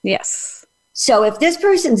 Yes. So if this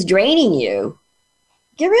person's draining you,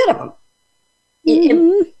 get rid of them.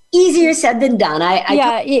 Mm-hmm. Easier said than done.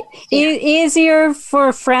 Easier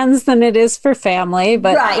for friends than it is for family,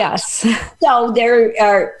 but right. Yes. So there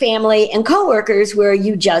are family and coworkers where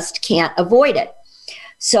you just can't avoid it.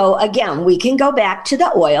 So again, we can go back to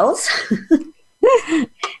the oils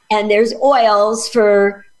and there's oils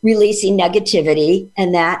for releasing negativity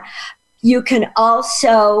and that. You can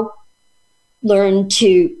also learn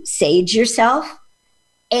to sage yourself,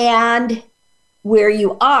 and where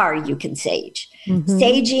you are, you can sage. Mm-hmm.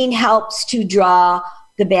 Saging helps to draw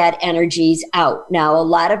the bad energies out. Now, a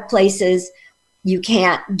lot of places you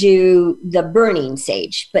can't do the burning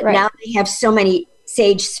sage, but right. Now they have so many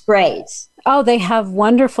sage sprays. Oh, they have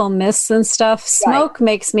wonderful mists and stuff. Smoke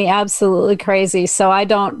makes me absolutely crazy, so I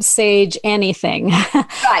don't sage anything.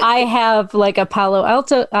 I have like a Palo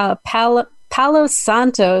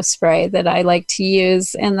Santo spray that I like to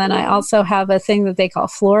use, and then I also have a thing that they call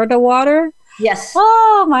Florida water. Yes.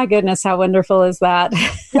 Oh my goodness, how wonderful is that?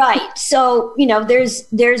 Right. So,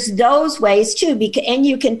 there's those ways too, and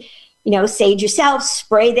you can, sage yourself,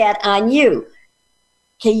 spray that on you.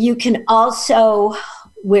 Okay. You can also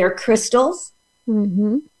wear crystals.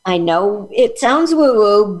 Mm-hmm. I know it sounds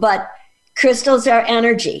woo-woo, but crystals are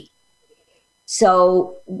energy.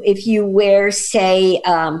 So if you wear, say,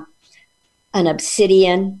 an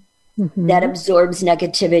obsidian that absorbs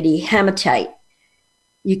negativity, hematite,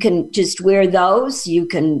 you can just wear those. You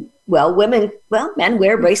can, men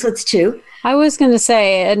wear bracelets too. I was going to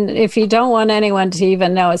say, and if you don't want anyone to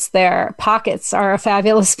even know it's there, pockets are a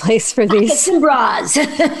fabulous place for these. Pockets and bras.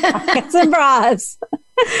 Pockets and bras.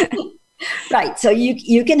 Right. So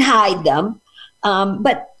you can hide them.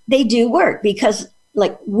 But they do work because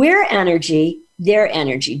like we're energy, they're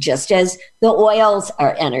energy, just as the oils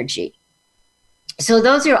are energy. So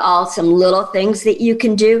those are all some little things that you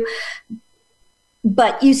can do,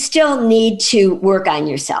 but you still need to work on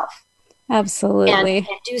yourself. Absolutely. And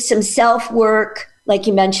do some self-work, like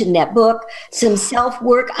you mentioned that book, some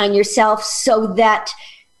self-work on yourself so that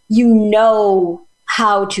you know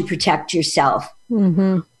how to protect yourself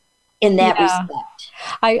in that respect.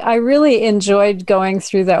 I really enjoyed going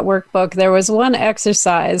through that workbook. There was one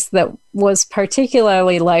exercise that was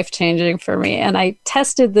particularly life-changing for me, and I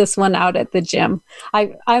tested this one out at the gym.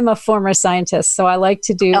 I'm a former scientist, so I like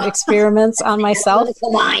to do experiments on myself.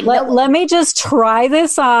 Let me just try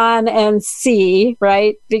this on and see,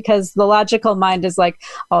 right? Because the logical mind is like,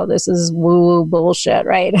 oh, this is woo-woo bullshit,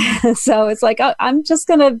 right? So it's like, oh, I'm just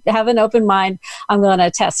going to have an open mind. I'm going to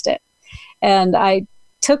test it. And I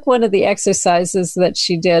took one of the exercises that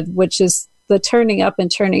she did, which is the turning up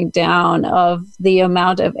and turning down of the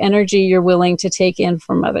amount of energy you're willing to take in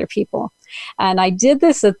from other people. And I did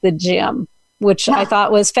this at the gym, which I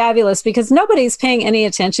thought was fabulous because nobody's paying any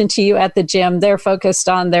attention to you at the gym. They're focused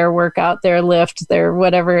on their workout, their lift, their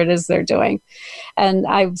whatever it is they're doing. And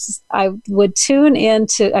I would tune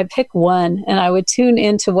into, I pick one and I would tune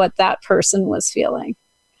into what that person was feeling.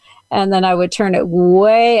 And then I would turn it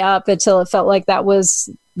way up until it felt like that was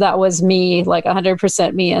me, like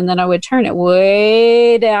 100% me. And then I would turn it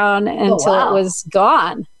way down until it was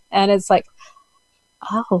gone. And it's like,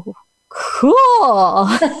 oh, cool.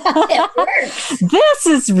 It works. This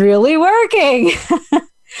is really working.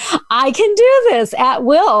 I can do this at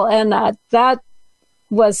will. And that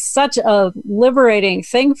was such a liberating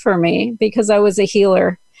thing for me because I was a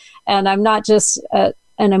healer. And I'm not just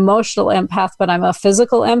an emotional empath, but I'm a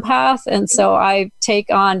physical empath. And so I take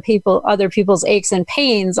on other people's aches and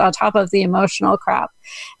pains on top of the emotional crap.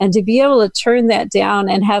 And to be able to turn that down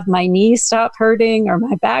and have my knees stop hurting or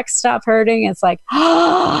my back stop hurting, it's like,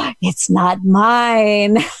 oh, it's not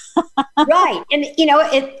mine. Right. And,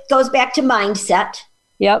 it goes back to mindset.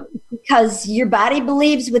 Yep. Because your body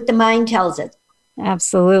believes what the mind tells it.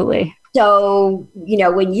 Absolutely. So,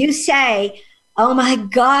 when you say, oh my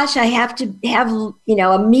gosh, I have to have,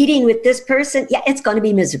 a meeting with this person. Yeah, it's going to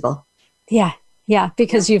be miserable. Yeah. Yeah.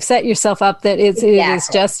 Because you've set yourself up that it is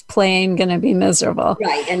just plain going to be miserable.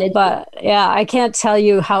 Right. But I can't tell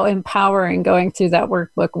you how empowering going through that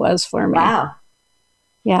workbook was for me. Wow.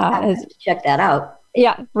 Yeah. I have to check that out.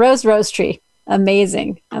 Yeah. Rose Tree.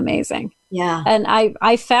 Amazing. Amazing. Yeah. And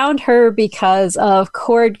I found her because of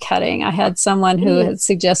cord cutting. I had someone who had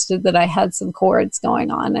suggested that I had some cords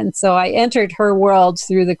going on. And so I entered her world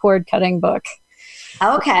through the cord cutting book.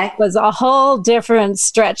 Okay. It was a whole different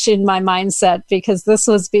stretch in my mindset because this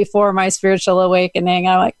was before my spiritual awakening.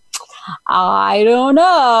 I'm like, I don't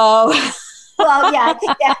know. Well, yeah,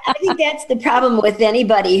 I think that's the problem with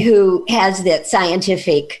anybody who has that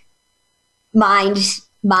scientific mind.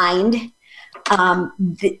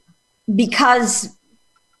 Because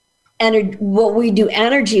when we do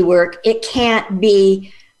energy work, it can't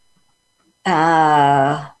be,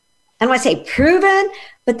 I don't want to say proven,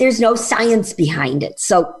 but there's no science behind it.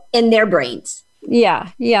 So in their brains. Yeah.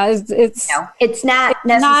 It's not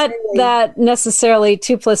that necessarily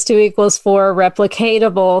 2 + 2 = 4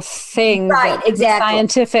 replicatable thing that the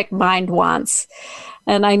scientific mind wants.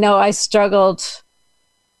 And I know I struggled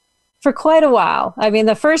for quite a while. I mean,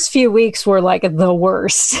 the first few weeks were like the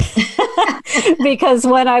worst because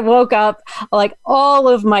when I woke up, like all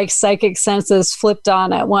of my psychic senses flipped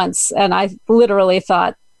on at once. And I literally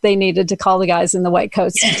thought they needed to call the guys in the white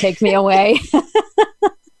coats to take me away.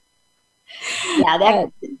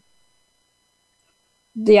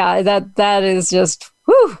 Yeah, that is just,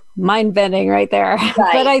 whew, mind bending right there.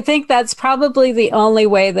 Right. But I think that's probably the only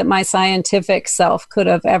way that my scientific self could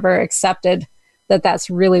have ever accepted that that's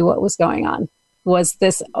really what was going on, was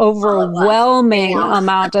this overwhelming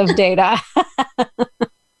amount of data.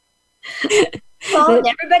 Well,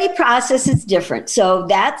 everybody processes different. So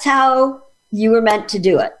that's how you were meant to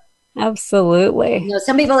do it. Absolutely.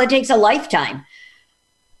 Some people, it takes a lifetime.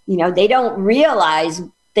 They don't realize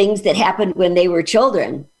things that happened when they were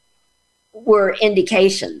children were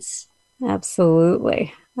indications.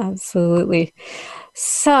 Absolutely. Absolutely.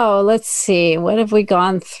 So let's see. What have we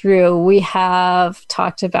gone through? We have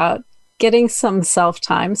talked about getting some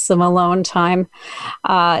self-time, some alone time,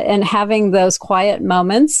 and having those quiet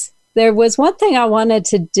moments. There was one thing I wanted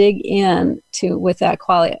to dig in to with that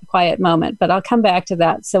quiet moment, but I'll come back to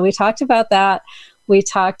that. So we talked about that. We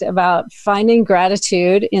talked about finding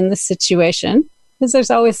gratitude in the situation, because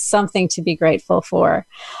there's always something to be grateful for.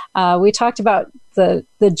 We talked about the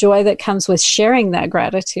joy that comes with sharing that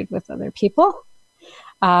gratitude with other people.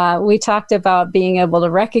 We talked about being able to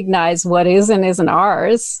recognize what is and isn't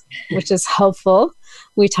ours, which is helpful.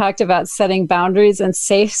 We talked about setting boundaries and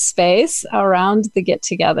safe space around the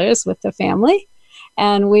get-togethers with the family.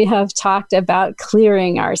 And we have talked about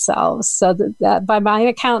clearing ourselves. So that by my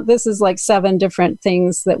account, this is like 7 different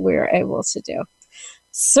things that we're able to do.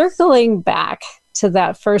 Circling back to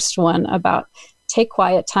that first one about take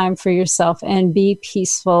quiet time for yourself and be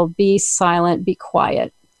peaceful, be silent, be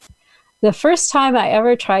quiet. The first time I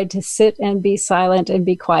ever tried to sit and be silent and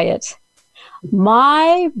be quiet,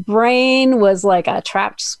 my brain was like a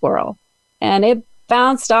trapped squirrel, and it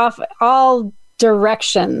bounced off all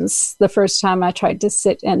directions the first time I tried to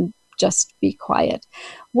sit and just be quiet.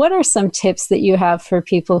 What are some tips that you have for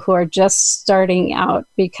people who are just starting out?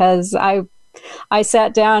 Because I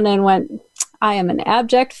sat down and went, I am an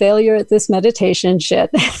abject failure at this meditation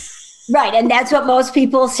shit. Right. And that's what most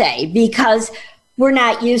people say, because we're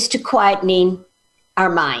not used to quietening our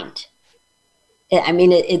mind. I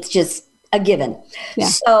mean, it's just a given. Yeah.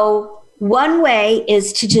 So one way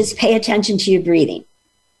is to just pay attention to your breathing.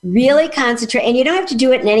 Really concentrate. And you don't have to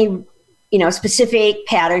do it in any, specific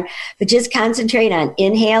pattern, but just concentrate on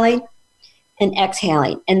inhaling and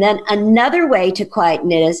exhaling. And then another way to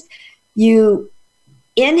quieten it is you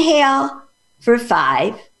inhale for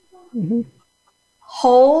 5, you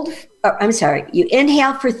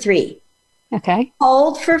inhale for 3. Okay.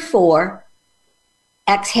 Hold for 4,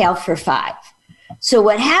 exhale for 5. So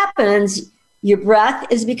what happens, your breath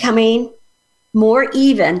is becoming more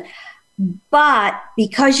even, but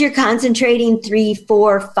because you're concentrating 3,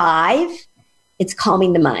 4, 5, it's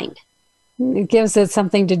calming the mind. It gives it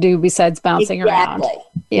something to do besides bouncing around.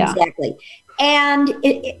 Yeah. Exactly. And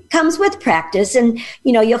it comes with practice. And,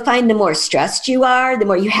 you'll find the more stressed you are, the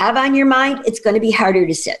more you have on your mind, it's going to be harder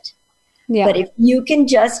to sit. Yeah. But if you can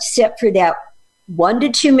just sit for that 1 to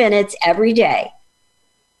 2 minutes every day,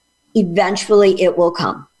 eventually it will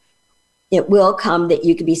come. It will come that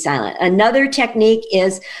you can be silent. Another technique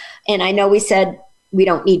is, and I know we said we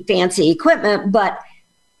don't need fancy equipment, but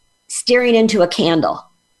staring into a candle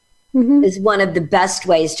is one of the best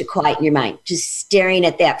ways to quieten your mind, just staring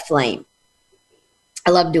at that flame.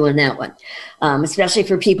 I love doing that one, especially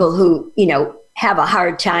for people who, have a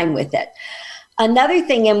hard time with it. Another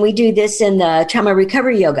thing, and we do this in the trauma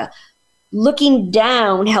recovery yoga, looking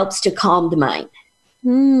down helps to calm the mind.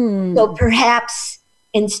 So perhaps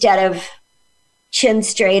instead of chin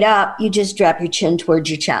straight up, you just drop your chin towards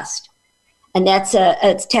your chest. And that's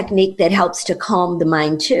a technique that helps to calm the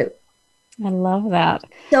mind too. I love that.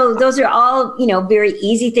 So those are all, very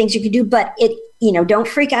easy things you can do, but don't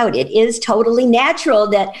freak out. It is totally natural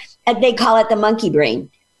that they call it the monkey brain.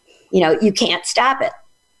 You can't stop it.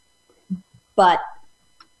 But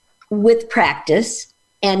with practice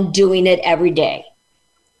and doing it every day,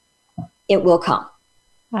 it will come.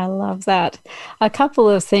 I love that. A couple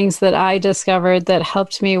of things that I discovered that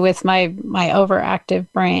helped me with my overactive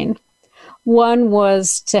brain. One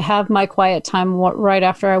was to have my quiet time right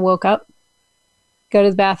after I woke up. Go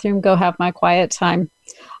to the bathroom, go have my quiet time.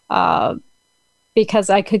 Because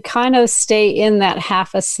I could kind of stay in that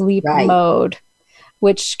half asleep mode,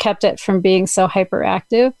 which kept it from being so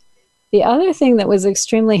hyperactive. The other thing that was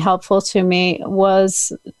extremely helpful to me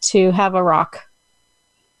was to have a rock.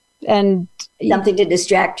 And something to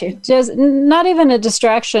distract you. Just not even a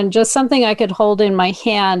distraction, just something I could hold in my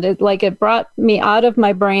hand. It brought me out of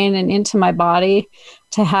my brain and into my body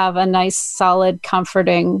to have a nice, solid,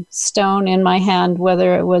 comforting stone in my hand,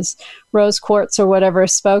 whether it was rose quartz or whatever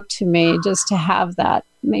spoke to me. Just to have that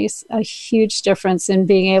makes a huge difference in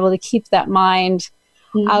being able to keep that mind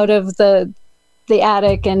out of the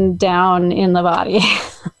attic and down in the body.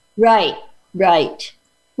 Right.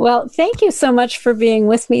 Well, thank you so much for being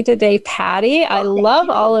with me today, Patti. I love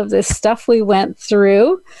all of this stuff we went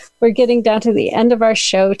through. We're getting down to the end of our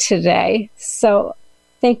show today. So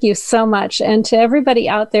thank you so much. And to everybody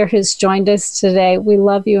out there who's joined us today, we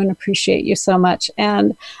love you and appreciate you so much.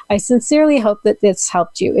 And I sincerely hope that this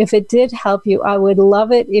helped you. If it did help you, I would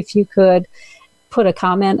love it if you could put a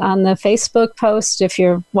comment on the Facebook post if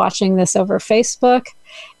you're watching this over Facebook,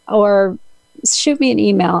 or shoot me an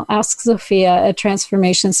email,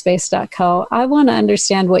 askzofia@transformationspace.co. I want to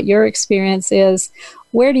understand what your experience is.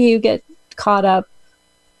 Where do you get caught up?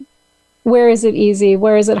 Where is it easy?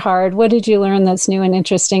 Where is it hard? What did you learn that's new and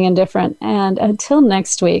interesting and different? And until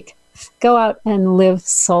next week, go out and live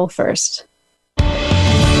soul first.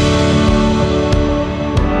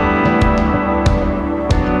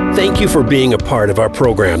 Thank you for being a part of our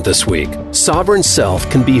program this week. Sovereign Self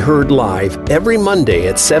can be heard live every Monday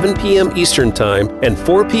at 7 p.m. Eastern Time and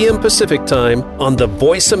 4 p.m. Pacific Time on the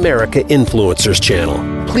Voice America Influencers channel.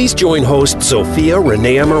 Please join host Zofia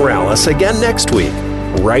Renea Morales again next week,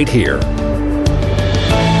 right here